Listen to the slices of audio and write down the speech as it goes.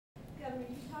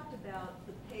talked about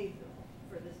the pay bill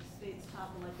for the state's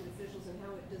top elected officials and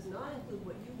how it does not include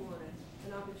what you wanted,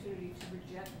 an opportunity to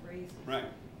reject raises. Right.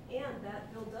 And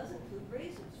that bill does include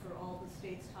raises for all the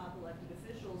state's top elected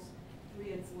officials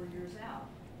 3 and 4 years out.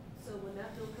 So when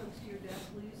that bill comes to your desk,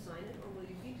 will you sign it or will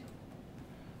you veto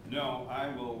it? No, I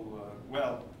will,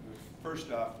 well,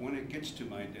 first off, when it gets to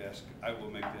my desk, I will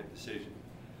make that decision.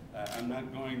 I'm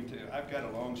not going to, I've got a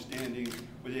long-standing,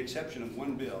 with the exception of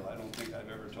one bill, I don't think I've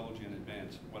ever told you in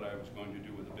advance what I was going to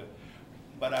do with the bill.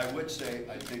 But I would say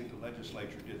I think the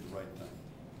legislature did the right thing.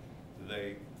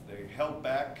 They held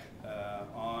back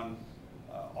on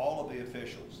all of the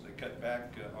officials. They cut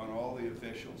back on all the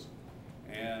officials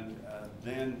and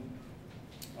then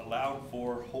allowed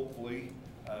for, hopefully,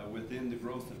 within the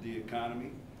growth of the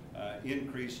economy,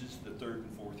 increases the 3rd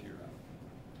and 4th year out.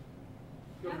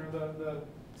 Governor, the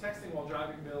texting while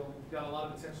driving bill got a lot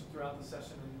of attention throughout the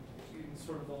session, and in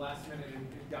sort of the last minute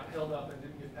it got held up and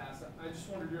didn't get passed. I just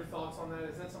wondered your thoughts on that.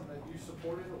 Is that something that you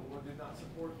supported or did not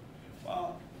support?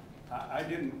 Well,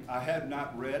 I had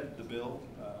not read the bill,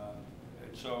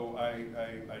 so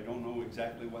I don't know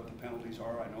exactly what the penalties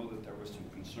are. I know that there was some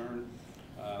concern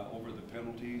over the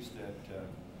penalties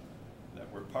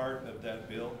that were part of that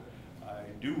bill. I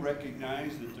do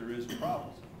recognize that there is a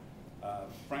problem.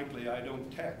 Frankly, I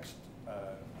don't text.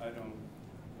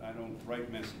 I don't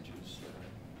write messages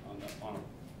on a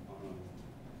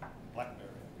BlackBerry,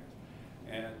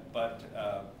 I guess. But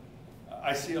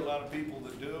I see a lot of people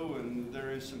that do, and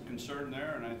there is some concern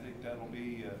there, and I think that'll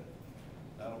be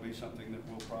something that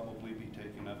will probably be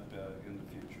taken up in the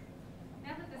future.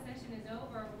 Now that the session is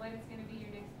over, what is going to be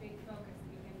your next big focus that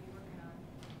you're going to be working on?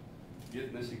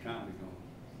 Getting this economy going.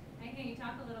 And can you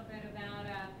talk a little bit about,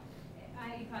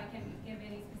 you probably can't give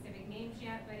any specific names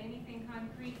yet, but anything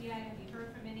concrete yet? Have you heard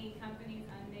from any companies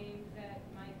unnamed that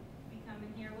might be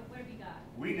coming here? What have you got?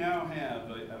 We now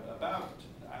have about,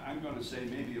 I'm going to say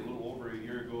maybe a little over a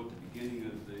year ago at the beginning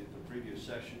of the previous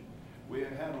session, we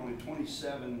have had only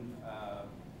 27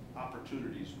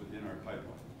 opportunities within our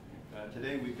pipeline.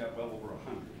 Today we've got well over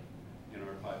 100 in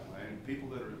our pipeline. And people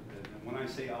that are, when I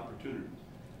say opportunities,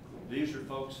 these are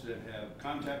folks that have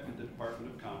contacted the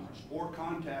Department of Commerce or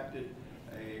contacted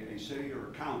a city or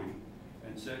a county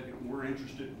and said, we're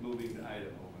interested in moving to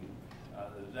Idaho.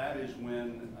 And that is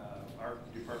when our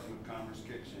Department of Commerce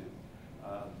kicks in.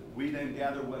 We then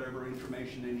gather whatever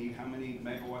information they need. How many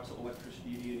megawatts of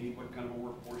electricity do you need? What kind of a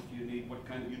workforce do you need? What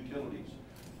kind of utilities?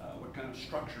 What kind of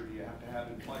structure do you have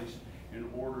in place in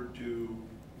order to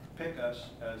pick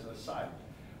us as a site?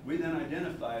 We then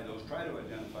identify those, try to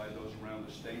identify those around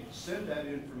the state, send that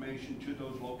information to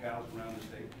those locales around the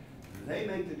state. They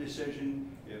make the decision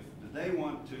if they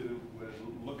want to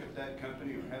look at that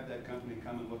company or have that company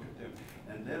come and look at them.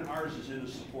 And then ours is in a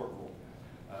support role.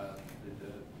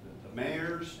 The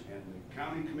mayors and the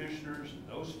county commissioners and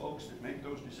those folks that make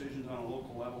those decisions on a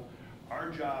local level, our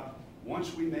job,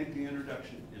 once we make the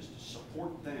introduction, is to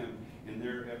support them in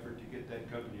their effort to get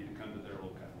that company to come to their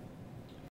locale.